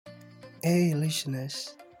Hey,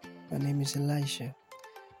 listeners. My name is Elisha,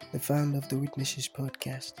 the founder of the Witnesses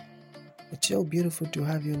podcast. It's so beautiful to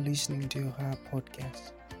have you listening to our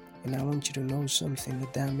podcast. And I want you to know something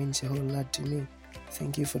that means a whole lot to me.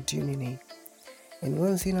 Thank you for tuning in. And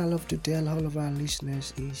one thing I love to tell all of our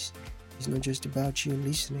listeners is it's not just about you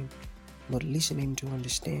listening, but listening to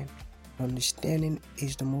understand. Understanding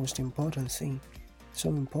is the most important thing. So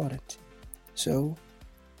important. So,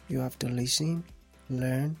 you have to listen,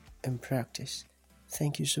 learn, and practice.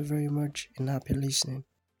 Thank you so very much and happy listening.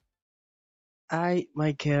 Hi,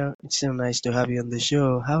 Michael. It's so nice to have you on the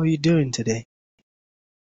show. How are you doing today?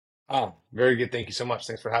 Oh, very good. Thank you so much.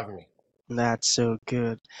 Thanks for having me. That's so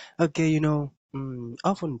good. Okay,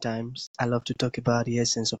 oftentimes I love to talk about the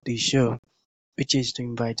essence of this show, which is to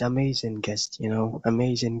invite amazing guests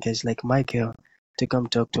like Michael to come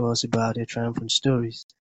talk to us about their triumphant stories.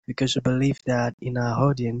 Because we believe that in our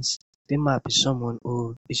audience, there might be someone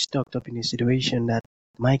who is stuck up in a situation that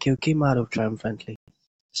Michael came out of triumphantly.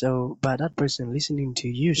 So by that person listening to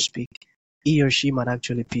you speak, he or she might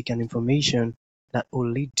actually pick an information that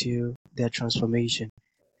will lead to their transformation.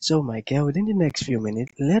 So Michael, within the next few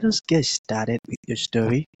minutes, let us get started with your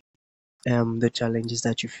story, the challenges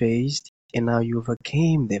that you faced and how you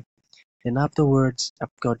overcame them. And afterwards, I've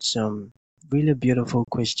got some really beautiful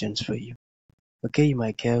questions for you. Okay,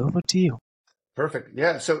 Michael, over to you. Perfect.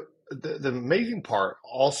 Yeah. So the amazing part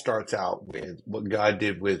all starts out with what God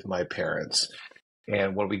did with my parents.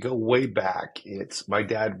 And when we go way back, it's my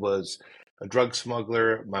dad was a drug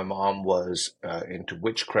smuggler. My mom was into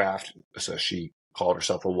witchcraft. So she called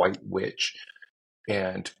herself a white witch.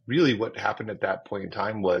 And really what happened at that point in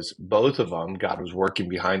time was both of them, God was working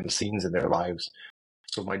behind the scenes in their lives.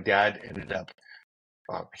 So my dad ended up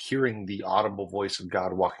hearing the audible voice of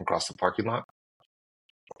God walking across the parking lot.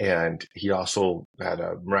 And he also had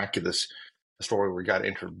a miraculous story where God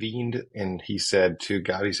intervened and he said to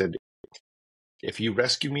God, he said, if you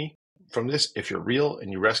rescue me from this, if you're real and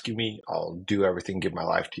you rescue me, I'll do everything, give my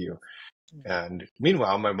life to you. And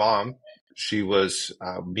meanwhile, my mom, she was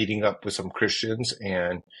meeting up with some Christians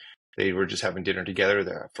and they were just having dinner together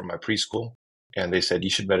there from my preschool. And they said, you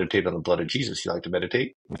should meditate on the blood of Jesus. You like to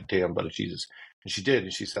meditate? Meditate on the blood of Jesus. And she did.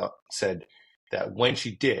 And she said that when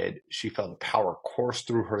she did, she felt a power course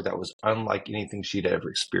through her that was unlike anything she'd ever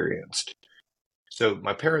experienced. So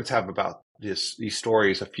my parents have about these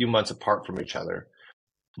stories a few months apart from each other,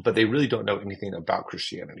 but they really don't know anything about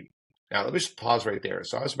Christianity. Now, let me just pause right there.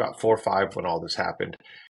 So I was about 4 or 5 when all this happened.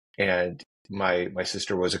 And my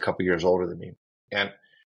sister was a couple years older than me. And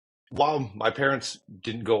while my parents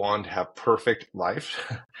didn't go on to have perfect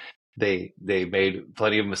life, they made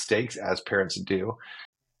plenty of mistakes as parents do.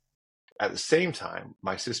 At the same time,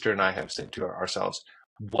 my sister and I have said to ourselves,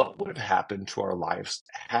 what would have happened to our lives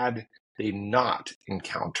had they not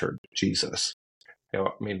encountered Jesus? I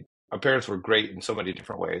mean, our parents were great in so many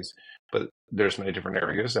different ways, but there's many different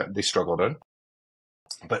areas that they struggled in.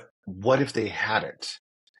 But what if they hadn't?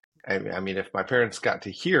 I mean, if my parents got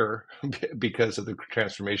to hear because of the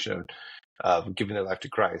transformation of giving their life to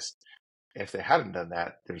Christ, if they hadn't done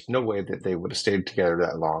that, there's no way that they would have stayed together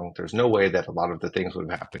that long. There's no way that a lot of the things would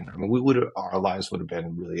have happened. I mean, our lives would have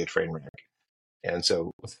been really a train wreck. And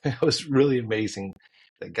so it was really amazing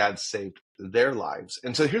that God saved their lives.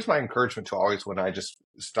 And so here's my encouragement to always, when I just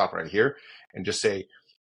stop right here and just say,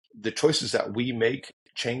 the choices that we make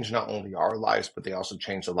change not only our lives, but they also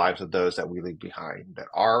change the lives of those that we leave behind, that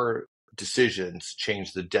our decisions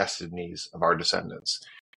change the destinies of our descendants.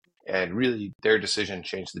 And really, their decision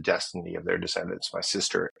changed the destiny of their descendants, my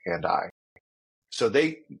sister and I. So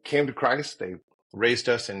they came to Christ. They raised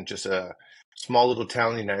us in just a small little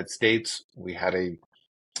town in the United States. We had a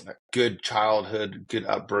good childhood, good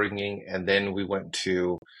upbringing. And then we went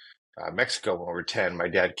to Mexico when we were 10. My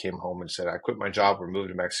dad came home and said, I quit my job. We're moving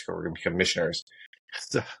to Mexico. We're going to become missionaries.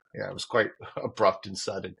 So, yeah, it was quite abrupt and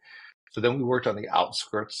sudden. So then we worked on the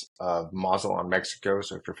outskirts of Mazatlan, Mexico.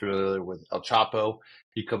 So if you're familiar with El Chapo,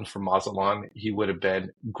 he comes from Mazatlan. He would have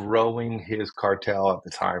been growing his cartel at the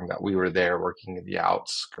time that we were there, working in the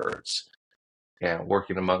outskirts and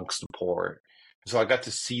working amongst the poor. So I got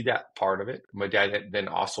to see that part of it. My dad then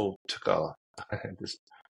also took this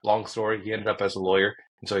long story. He ended up as a lawyer.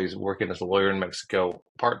 And so he's working as a lawyer in Mexico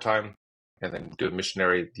part-time and then doing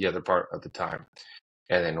missionary the other part of the time.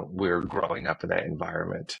 And then we're growing up in that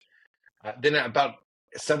environment. Then at about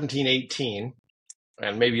 17, 18,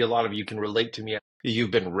 and maybe a lot of you can relate to me,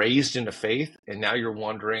 you've been raised in a faith and now you're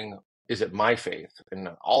wondering, is it my faith? And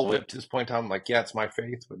all the way up to this point in time, I'm like, yeah, it's my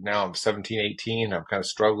faith. But now I'm 17, 18, I'm kind of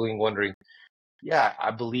struggling, wondering, yeah,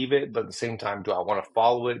 I believe it, but at the same time, do I want to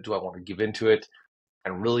follow it? Do I want to give into it?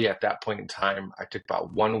 And really at that point in time, I took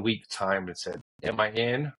about 1 week time and said, am I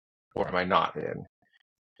in or am I not in?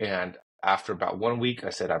 And after about 1 week, I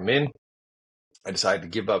said, I'm in. I decided to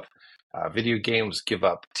give up video games, give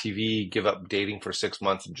up TV, give up dating for 6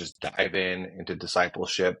 months and just dive into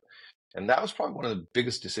discipleship. And that was probably one of the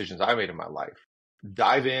biggest decisions I made in my life.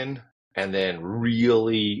 Dive in and then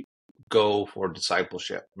really go for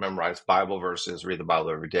discipleship. Memorize Bible verses, read the Bible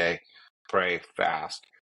every day, pray, fast,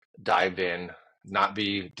 dive in, not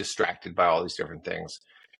be distracted by all these different things.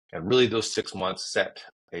 And really those 6 months set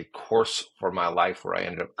a course for my life where I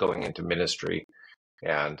ended up going into ministry.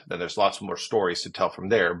 And then there's lots more stories to tell from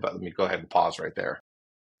there, but let me go ahead and pause right there.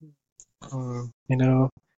 You know,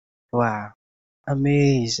 wow,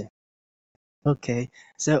 amazing. Okay,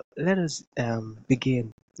 so let us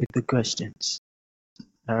begin with the questions.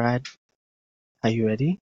 All right, are you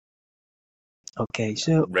ready? Okay,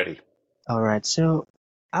 so Ready. all right, so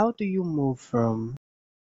how do you move from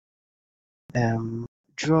um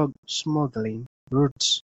drug smuggling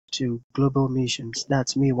routes to global missions?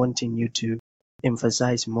 That's me wanting you to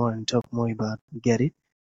emphasize more and talk more about. Get it?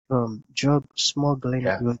 From drug smuggling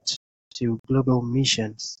Yeah. routes to global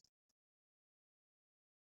missions.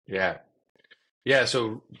 Yeah. Yeah.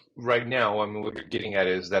 So right now, I mean, what you're getting at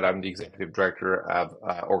is that I'm the executive director of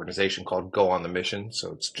an organization called Go on the Mission.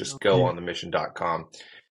 So it's just Okay. goonthemission.com.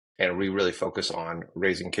 And we really focus on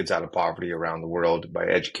raising kids out of poverty around the world by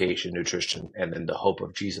education, nutrition, and then the hope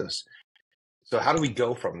of Jesus. So how do we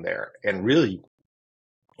go from there? And really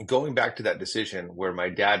going back to that decision where my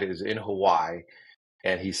dad is in Hawaii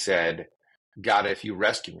and he said, God, if you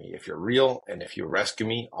rescue me, if you're real and if you rescue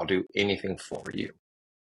me, I'll do anything for you.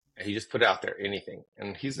 And he just put out there anything.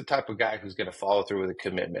 And he's the type of guy who's going to follow through with a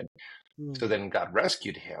commitment. So then God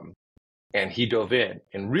rescued him and he dove in.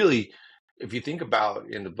 And really, if you think about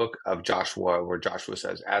in the book of Joshua, where Joshua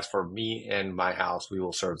says, as for me and my house, we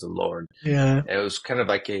will serve the Lord. Yeah. And it was kind of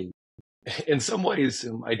like in some ways,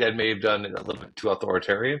 my dad may have done it a little bit too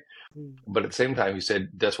authoritarian, but at the same time, he said,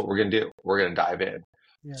 that's what we're going to do. We're going to dive in.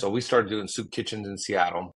 Yeah. So we started doing soup kitchens in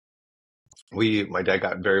Seattle. My dad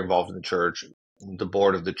got very involved in the church, the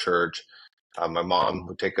board of the church. My mom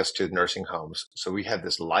would take us to nursing homes. So we had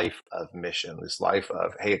this life of mission, this life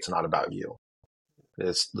of, hey, it's not about you.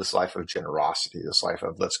 This life of generosity, this life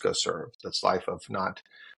of let's go serve, this life of not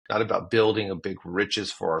about building a big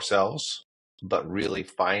riches for ourselves, but really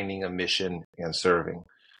finding a mission and serving.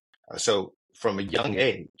 So from a young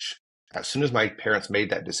age, as soon as my parents made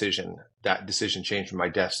that decision changed my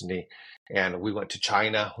destiny. And we went to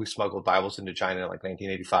China. We smuggled Bibles into China in like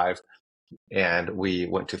 1985. And we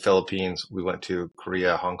went to Philippines. We went to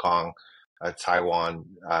Korea, Hong Kong, Taiwan,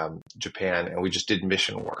 Japan, and we just did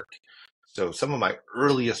mission work. So some of my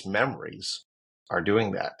earliest memories are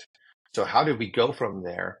doing that. So how did we go from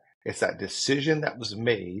there? It's that decision that was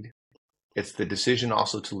made. It's the decision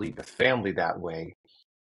also to lead the family that way.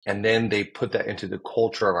 And then they put that into the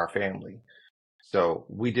culture of our family. So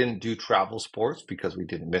we didn't do travel sports because we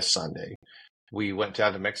didn't miss Sunday. We went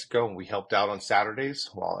down to Mexico and we helped out on Saturdays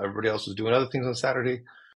while everybody else was doing other things on Saturday.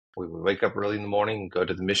 We would wake up early in the morning and go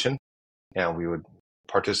to the mission, and we would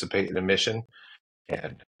participate in a mission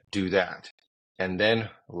and do that. And then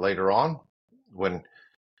later on, when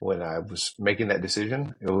I was making that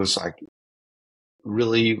decision, it was like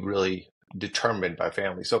really, really determined by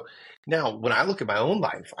family. So now when I look at my own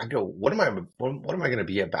life, I go, what am I going to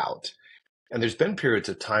be about? And there's been periods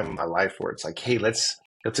of time in my life where it's like, hey, let's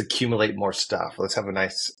accumulate more stuff. Let's have a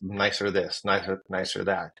nicer this, nicer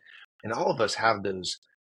that. And all of us have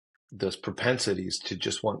those propensities to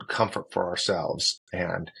just want comfort for ourselves.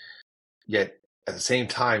 And yet at the same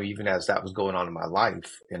time, even as that was going on in my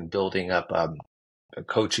life and building up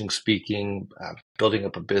coaching, speaking, building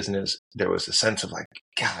up a business, there was a sense of like,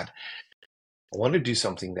 God, I want to do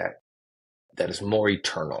something that is more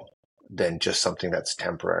eternal than just something that's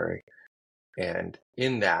temporary. And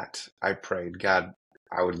in that, I prayed, God,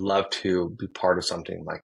 I would love to be part of something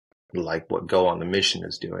like what Go on the Mission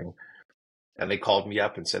is doing. And they called me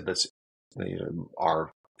up and said,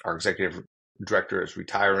 our executive director is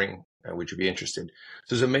retiring. Would you be interested?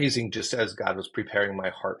 So it's amazing. Just as God was preparing my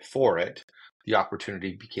heart for it, the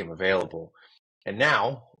opportunity became available. And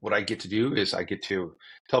now what I get to do is I get to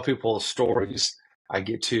tell people stories. I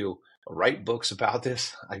get to write books about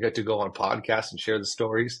this. I get to go on podcasts and share the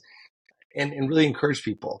stories and really encourage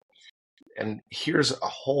people. And here's a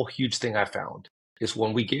whole huge thing I found is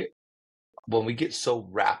when we get so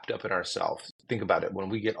wrapped up in ourselves, think about it, when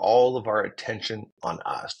we get all of our attention on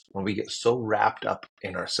us, when we get so wrapped up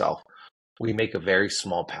in ourselves, we make a very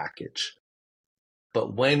small package.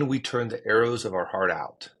 But when we turn the arrows of our heart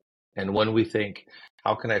out, and when we think,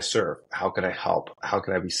 How can I serve? How can I help? How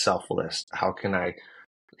can I be selfless? How can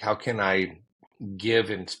I give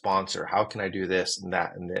and sponsor? How can I do this and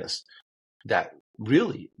that and this? That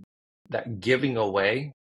really, that giving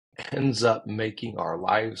away ends up making our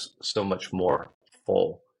lives so much more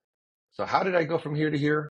full. So how did I go from here to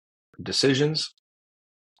here? Decisions,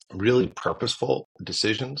 really purposeful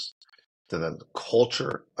decisions, to then the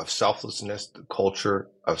culture of selflessness, the culture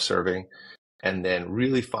of serving, and then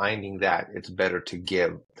really finding that it's better to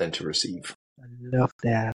give than to receive. I love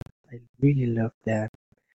that. I really love that.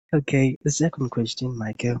 Okay, the second question,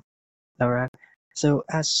 Michael. All right. So,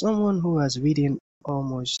 as someone who has written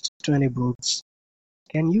almost 20 books,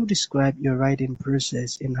 can you describe your writing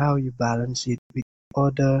process and how you balance it with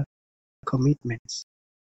other commitments?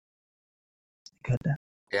 Got that?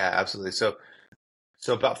 Yeah, absolutely. So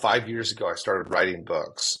about 5 years ago, I started writing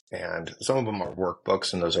books, and some of them are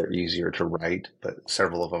workbooks, and those are easier to write, but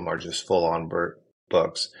several of them are just full-on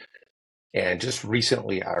books. And just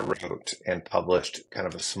recently, I wrote and published kind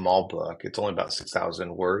of a small book. It's only about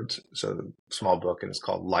 6,000 words, so the small book, and it's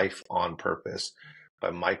called Life on Purpose by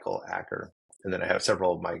Michael Acker. And then I have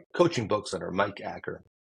several of my coaching books that are Mike Acker.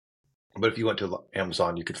 But if you went to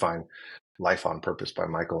Amazon, you could find Life on Purpose by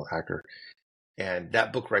Michael Acker. And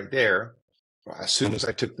that book right there, as soon as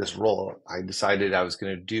I took this role, I decided I was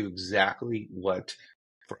going to do exactly what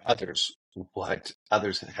others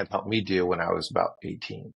had helped me do when I was about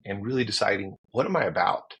 18, and really deciding, what am I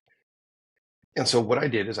about? And so what I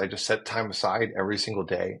did is I just set time aside every single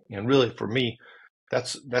day. And really for me,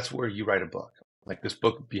 that's where you write a book. Like this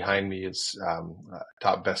book behind me is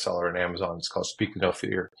top bestseller on Amazon. It's called Speak with No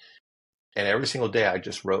Fear. And every single day I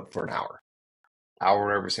just wrote for an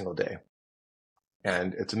hour every single day.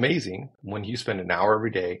 And it's amazing when you spend an hour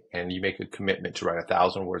every day and you make a commitment to write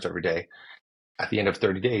 1,000 words every day. At the end of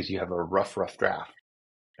 30 days, you have a rough draft.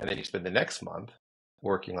 And then you spend the next month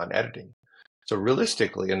working on editing. So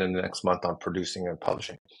realistically, and then the next month on producing and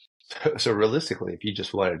publishing. So realistically, if you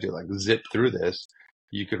just wanted to like zip through this,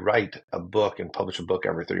 you could write a book and publish a book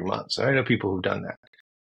every 3 months. And I know people who've done that.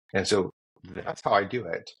 And so that's how I do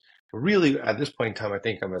it. Really, at this point in time, I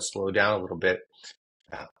think I'm going to slow down a little bit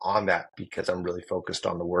on that, because I'm really focused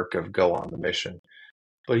on the work of go on the mission.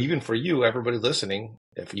 But even for you, everybody listening,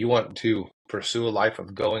 if you want to pursue a life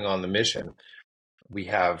of going on the mission, we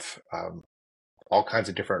have all kinds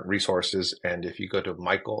of different resources. And if you go to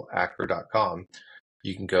michaelacker.com,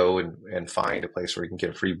 you can go and find a place where you can get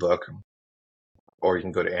a free book, or you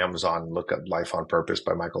can go to Amazon and look up Life on Purpose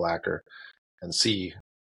by Michael Acker and see.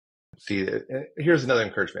 Here's another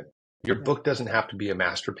encouragement. Your book doesn't have to be a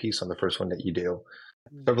masterpiece on the first one that you do.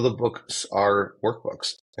 Several of the books are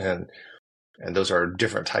workbooks, and those are a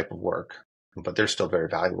different type of work, but they're still very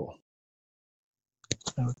valuable.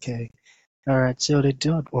 Okay. All right. So the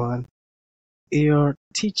third one, your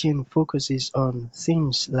teaching focuses on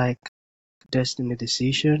themes like destiny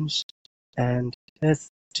decisions and death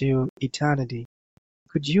to eternity.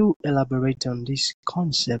 Could you elaborate on this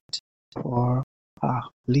concept for our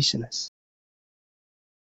listeners?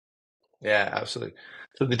 Yeah, absolutely.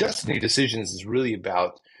 So the destiny decisions is really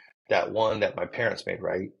about that one that my parents made,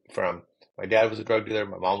 right? From my dad was a drug dealer,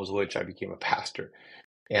 my mom was a witch, I became a pastor.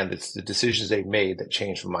 And it's the decisions they made that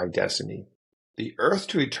changed my destiny. The earth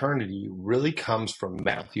to eternity really comes from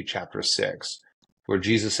Matthew chapter 6, where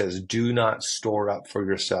Jesus says, do not store up for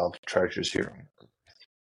yourself treasures here.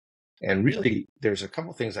 And really, there's a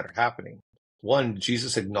couple things that are happening. One,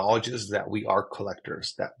 Jesus acknowledges that we are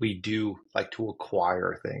collectors, that we do like to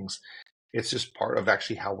acquire things. It's just part of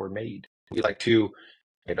actually how we're made. We like to,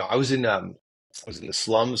 I was in the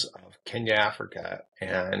slums of Kenya, Africa,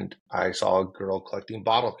 and I saw a girl collecting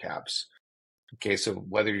bottle caps. Okay, so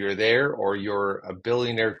whether you're there or you're a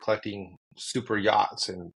billionaire collecting super yachts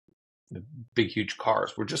and big, huge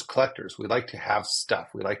cars, we're just collectors. We like to have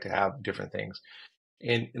stuff. We like to have different things.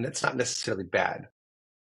 And that's not necessarily bad.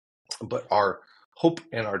 But our hope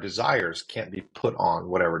and our desires can't be put on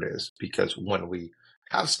whatever it is, because when we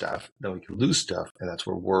have stuff, then we can lose stuff. And that's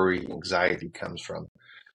where worry, anxiety comes from.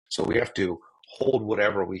 So we have to hold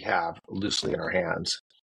whatever we have loosely in our hands.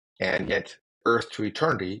 And yet, earth to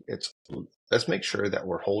eternity, let's make sure that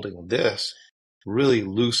we're holding this really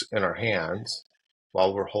loose in our hands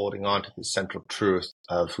while we're holding on to the central truth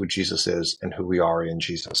of who Jesus is and who we are in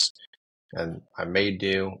Jesus. And I'm made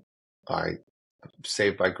new. I'm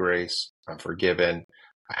saved by grace. I'm forgiven.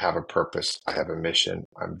 I have a purpose. I have a mission.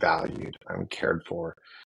 I'm valued. I'm cared for.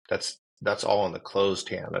 That's all in the closed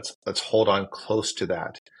hand. Let's hold on close to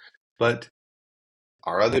that. But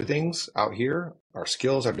our other things out here, our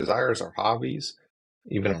skills, our desires, our hobbies,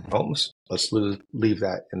 even our homes, let's leave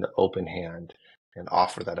that in the open hand and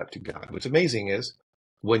offer that up to God. What's amazing is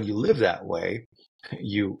when you live that way,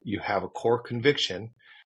 you have a core conviction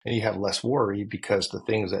and you have less worry because the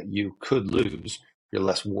things that you could lose, you're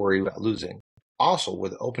less worried about losing. Also,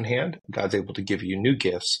 with an open hand, God's able to give you new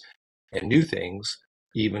gifts and new things,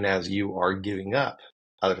 even as you are giving up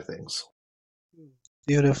other things.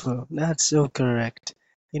 Beautiful. That's so correct.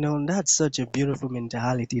 That's such a beautiful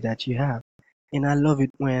mentality that you have. And I love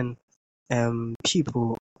it when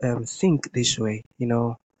people think this way.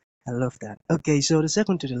 I love that. Okay, so the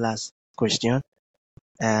second to the last question.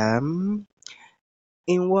 Um,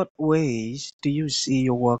 in what ways do you see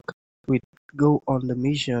your work with Go on the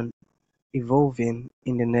Mission evolving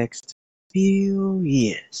in the next few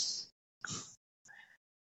years?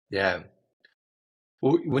 Yeah.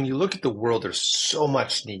 When you look at the world, there's so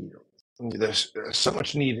much need. There's so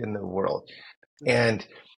much need in the world. And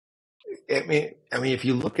I mean, if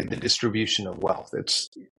you look at the distribution of wealth, it's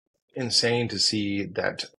insane to see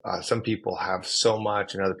that some people have so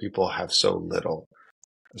much and other people have so little.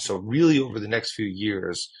 So really over the next few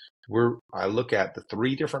years, I look at the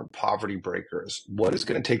three different poverty breakers. What is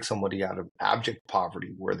going to take somebody out of abject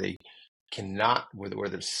poverty where they cannot, where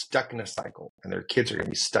they're stuck in a cycle and their kids are going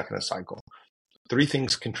to be stuck in a cycle? Three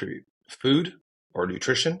things contribute: food or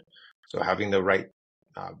nutrition. So having the right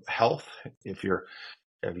health. If your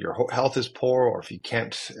health is poor, or if you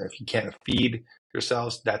can't feed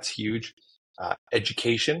yourselves, that's huge.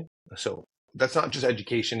 Education. So that's not just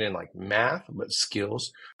education in like math, but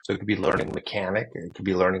skills. So it could be learning mechanic. It could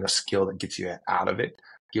be learning a skill that gets you out of it,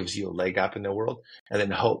 gives you a leg up in the world. And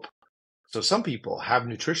then hope. So some people have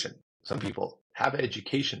nutrition. Some people have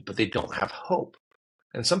education, but they don't have hope.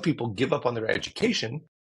 And some people give up on their education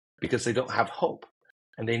because they don't have hope.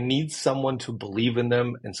 And they need someone to believe in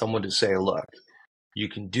them and someone to say, look, you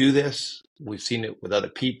can do this. We've seen it with other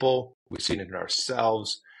people. We've seen it in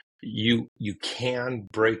ourselves. You can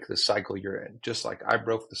break the cycle you're in. Just like I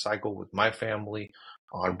broke the cycle with my family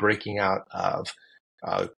on breaking out of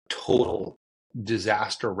a total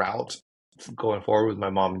disaster route going forward with my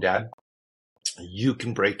mom and dad. You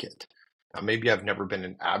can break it. Now, maybe I've never been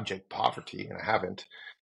in abject poverty, and I haven't,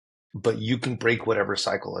 but you can break whatever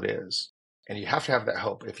cycle it is. And you have to have that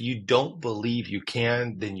hope. If you don't believe you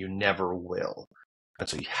can, then you never will. And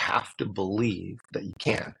so you have to believe that you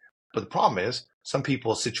can. But the problem is, some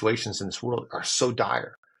people's situations in this world are so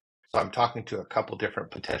dire. So I'm talking to a couple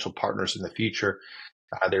different potential partners in the future.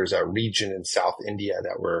 There's a region in South India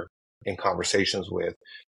that we're in conversations with,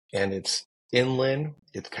 and it's inland.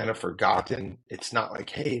 It's kind of forgotten. It's not like,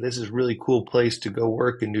 hey, this is a really cool place to go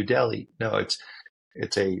work in New Delhi. No,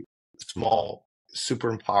 it's a small, super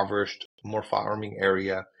impoverished, more farming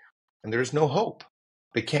area, and there's no hope.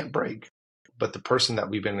 They can't break. But the person that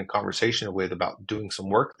we've been in conversation with about doing some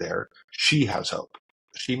work there, she has hope.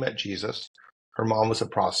 She met Jesus. Her mom was a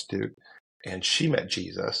prostitute, and she met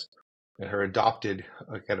Jesus. And her adopted,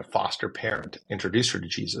 kind of foster parent introduced her to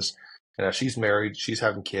Jesus. And now she's married, she's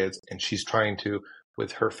having kids, and she's trying to,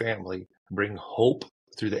 with her family, bring hope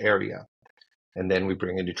through the area. And then we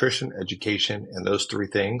bring in nutrition, education, and those three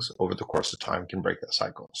things over the course of time can break that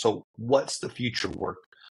cycle. So what's the future work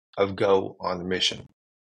of Go on the Mission?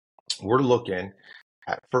 We're looking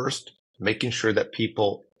at first making sure that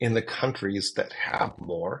people in the countries that have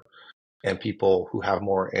more and people who have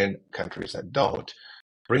more in countries that don't,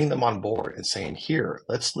 bring them on board and saying, here,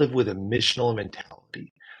 let's live with a missional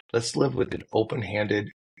mentality. Let's live with an open-handed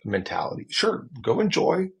mentality. Sure, go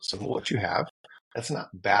enjoy some of what you have. That's not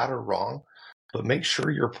bad or wrong, but make sure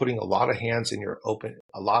you're putting a lot in your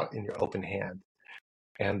open hand.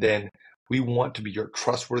 And then we want to be your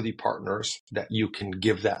trustworthy partners that you can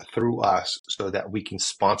give that through us so that we can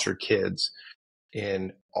sponsor kids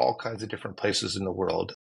in all kinds of different places in the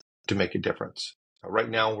world to make a difference. Right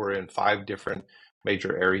now, we're in 5 different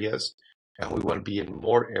major areas, and we want to be in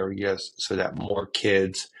more areas so that more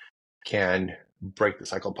kids can break the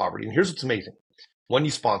cycle of poverty. And here's what's amazing. When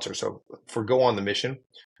you sponsor, so for Go on the Mission,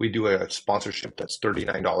 we do a sponsorship that's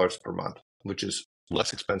 $39 per month, which is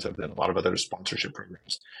less expensive than a lot of other sponsorship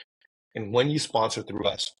programs. And when you sponsor through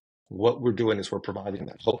us, what we're doing is we're providing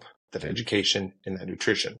that hope, that education, and that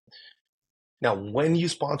nutrition. Now, when you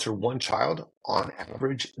sponsor one child, on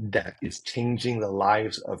average, that is changing the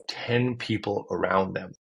lives of 10 people around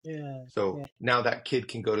them. Yeah, So yeah. now that kid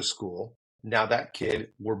can go to school. Now that kid,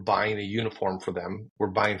 we're buying a uniform for them. We're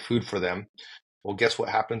buying food for them. Well, guess what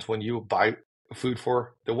happens when you buy food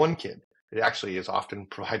for the one kid? It actually is often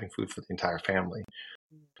providing food for the entire family.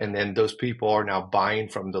 And then those people are now buying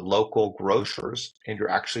from the local grocers, and you're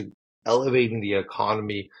actually elevating the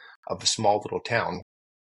economy of a small little town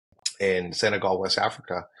in Senegal, West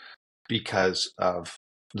Africa, because of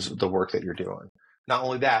the work that you're doing. Not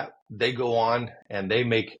only that, they go on and they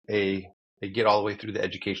get all the way through the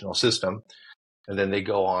educational system, and then they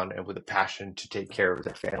go on and with a passion to take care of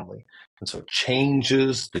their family. And so it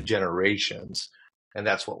changes the generations, and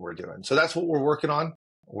that's what we're doing. So that's what we're working on.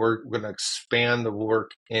 We're going to expand the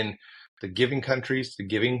work in the giving countries, the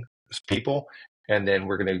giving people, and then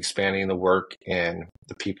we're going to be expanding the work in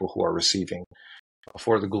the people who are receiving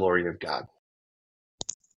for the glory of God.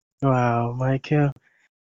 Wow, Michael,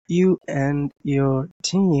 you and your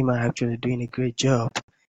team are actually doing a great job.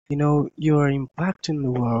 You are impacting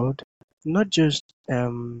the world, not just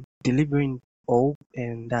delivering hope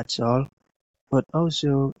and that's all, but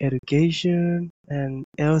also education and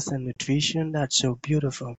health and nutrition. That's so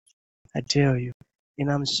beautiful, I tell you.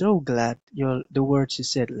 And I'm so glad the words you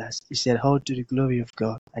said last. You said, "How to the glory of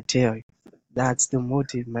God." I tell you, that's the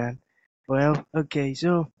motive, man. Well, okay,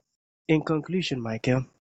 so in conclusion, Michael,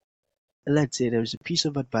 let's say there's a piece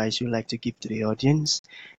of advice you'd like to give to the audience.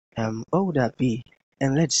 What would that be?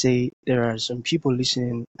 And let's say there are some people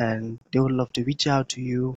listening and they would love to reach out to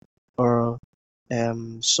you or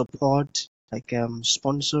support, like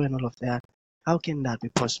sponsor and all of that. How can that be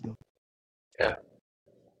possible? Yeah.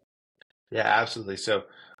 Yeah, absolutely. So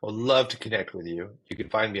I would love to connect with you. You can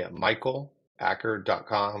find me at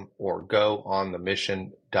michaelacker.com or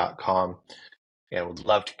goonthemission.com, and would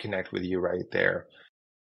love to connect with you right there.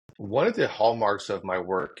 One of the hallmarks of my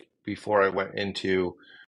work before I went into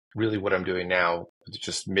really what I'm doing now,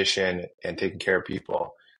 just mission and taking care of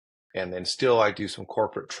people, and then still I do some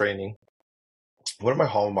corporate training. One of my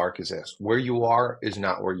hallmark is this: where you are is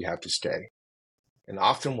not where you have to stay. And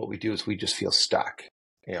often what we do is we just feel stuck.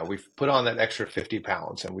 We've put on that extra 50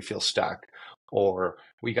 pounds and we feel stuck, or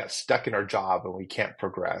we got stuck in our job and we can't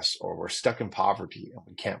progress, or we're stuck in poverty and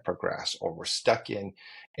we can't progress, or we're stuck in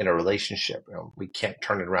a relationship and we can't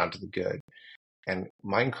turn it around to the good. And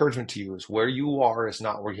my encouragement to you is where you are is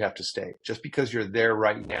not where you have to stay. Just because you're there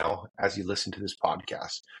right now as you listen to this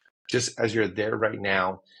podcast, just as you're there right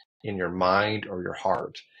now in your mind or your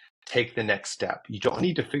heart, take the next step. You don't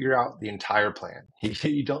need to figure out the entire plan.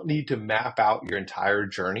 You don't need to map out your entire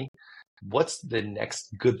journey. What's the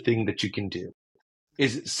next good thing that you can do?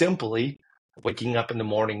 Is it simply waking up in the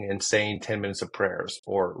morning and saying 10 minutes of prayers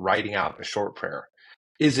or writing out a short prayer?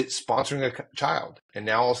 Is it sponsoring a child? And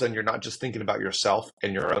now all of a sudden you're not just thinking about yourself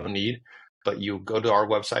and your own need, but you go to our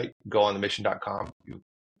website, goonthemission.com, you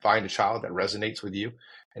find a child that resonates with you,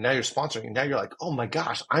 and now you're sponsoring, and now you're like, oh my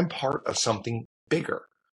gosh, I'm part of something bigger.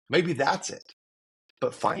 Maybe that's it.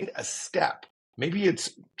 But find a step. Maybe it's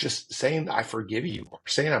just saying, I forgive you, or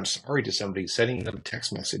saying I'm sorry to somebody, sending them a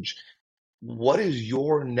text message. What is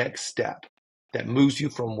your next step that moves you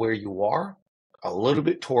from where you are a little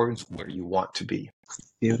bit towards where you want to be?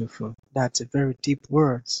 Beautiful. That's a very deep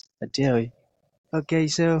words, I tell you. Okay,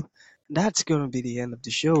 so that's gonna be the end of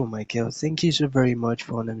the show, Michael. Thank you so very much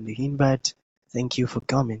for honoring the invite. Thank you for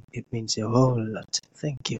coming. It means a whole lot.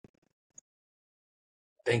 Thank you.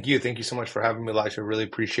 Thank you. Thank you so much for having me, Elisha. Really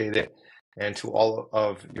appreciate it. And to all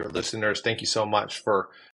of your listeners, thank you so much for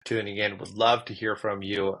tuning in. Would love to hear from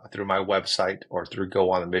you through my website or through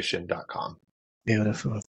goonthemission.com.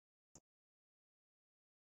 Beautiful.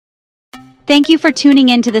 Thank you for tuning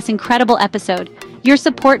in to this incredible episode. Your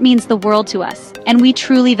support means the world to us, and we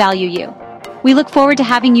truly value you. We look forward to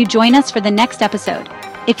having you join us for the next episode.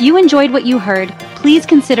 If you enjoyed what you heard, please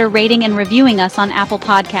consider rating and reviewing us on Apple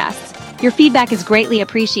Podcasts. Your feedback is greatly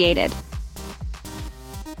appreciated.